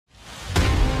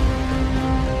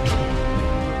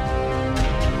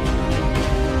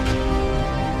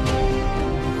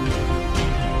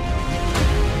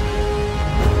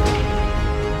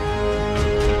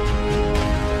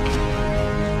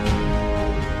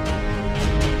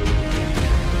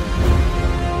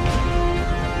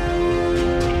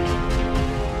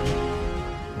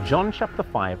John chapter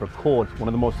 5 records one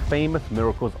of the most famous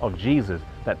miracles of Jesus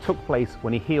that took place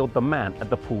when he healed the man at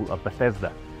the pool of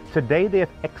Bethesda. Today they have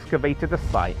excavated the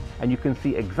site and you can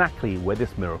see exactly where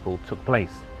this miracle took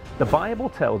place. The Bible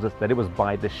tells us that it was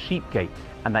by the sheep gate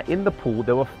and that in the pool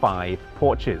there were 5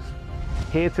 porches.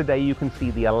 Here today you can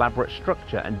see the elaborate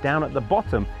structure, and down at the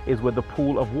bottom is where the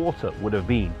pool of water would have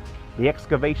been. The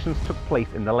excavations took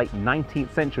place in the late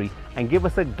 19th century and give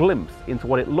us a glimpse into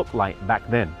what it looked like back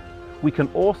then. We can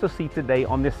also see today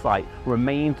on this site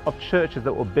remains of churches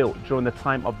that were built during the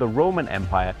time of the Roman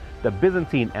Empire, the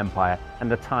Byzantine Empire, and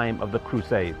the time of the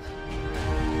Crusades.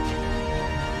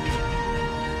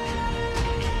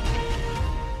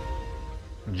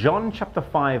 John chapter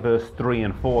 5 verse 3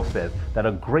 and 4 says that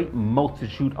a great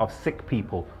multitude of sick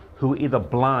people who were either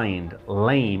blind,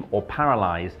 lame, or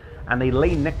paralyzed, and they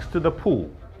lay next to the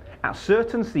pool. At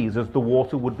certain seasons the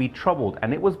water would be troubled,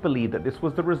 and it was believed that this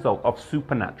was the result of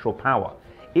supernatural power.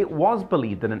 It was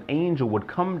believed that an angel would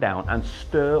come down and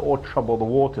stir or trouble the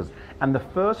waters, and the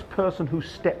first person who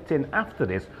stepped in after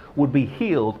this would be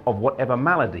healed of whatever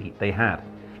malady they had.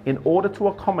 In order to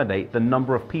accommodate the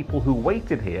number of people who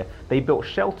waited here, they built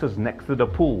shelters next to the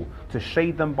pool to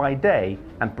shade them by day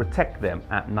and protect them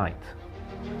at night.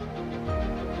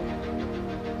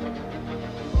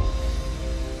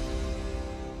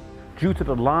 Due to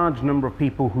the large number of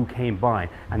people who came by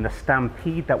and the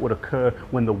stampede that would occur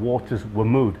when the waters were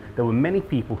moved, there were many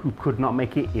people who could not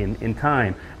make it in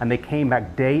time, and they came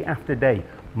back day after day,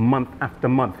 month after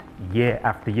month, year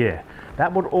after year.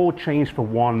 That would all change for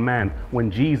one man when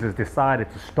Jesus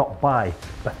decided to stop by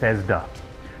Bethesda.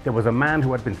 There was a man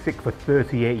who had been sick for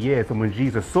 38 years, and when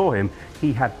Jesus saw him,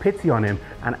 he had pity on him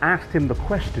and asked him the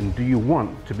question, "Do you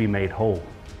want to be made whole?"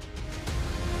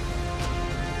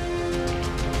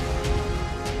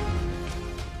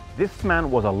 This man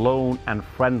was alone and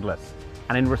friendless,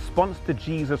 and in response to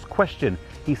Jesus' question,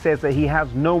 he says that he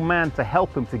has no man to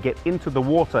help him to get into the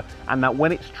water, and that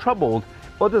when it's troubled,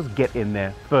 others get in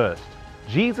there first.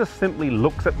 Jesus simply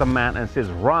looks at the man and says,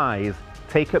 "Rise,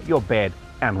 take up your bed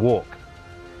and walk."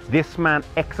 This man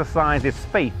exercises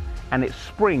faith and it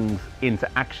springs into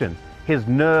action. His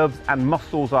nerves and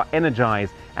muscles are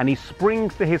energized and he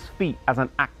springs to his feet as an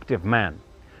active man.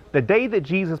 The day that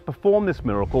Jesus performed this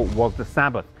miracle was the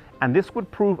Sabbath, and this would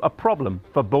prove a problem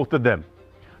for both of them.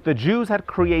 The Jews had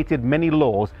created many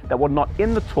laws that were not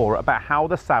in the Torah about how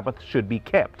the Sabbath should be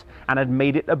kept and had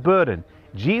made it a burden.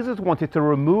 Jesus wanted to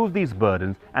remove these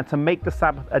burdens and to make the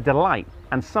Sabbath a delight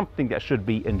and something that should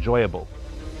be enjoyable.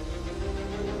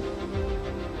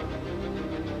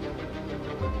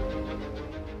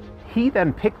 He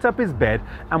then picked up his bed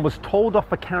and was told off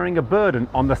for carrying a burden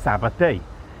on the Sabbath day.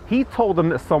 He told them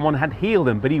that someone had healed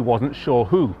him, but he wasn't sure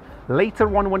who.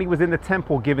 Later on, when he was in the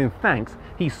temple giving thanks,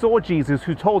 he saw Jesus,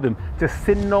 who told him to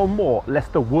sin no more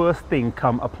lest the worst thing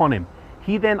come upon him.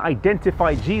 He then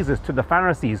identified Jesus to the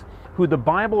Pharisees, who the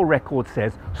Bible record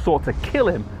says sought to kill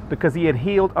him because he had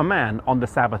healed a man on the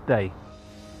Sabbath day.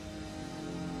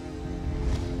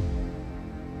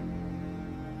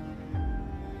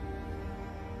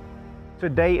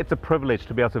 Today it's a privilege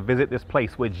to be able to visit this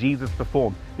place where Jesus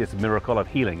performed this miracle of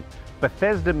healing.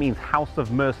 Bethesda means house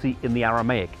of mercy in the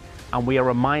Aramaic, and we are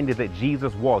reminded that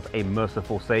Jesus was a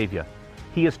merciful Savior.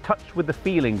 He is touched with the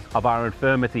feelings of our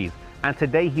infirmities, and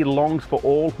today he longs for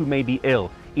all who may be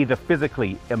ill, either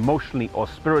physically, emotionally, or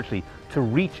spiritually, to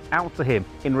reach out to him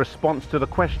in response to the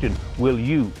question, "Will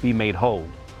you be made whole?"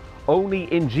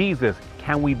 Only in Jesus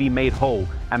can we be made whole,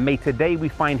 and may today we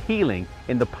find healing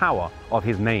in the power of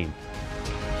his name.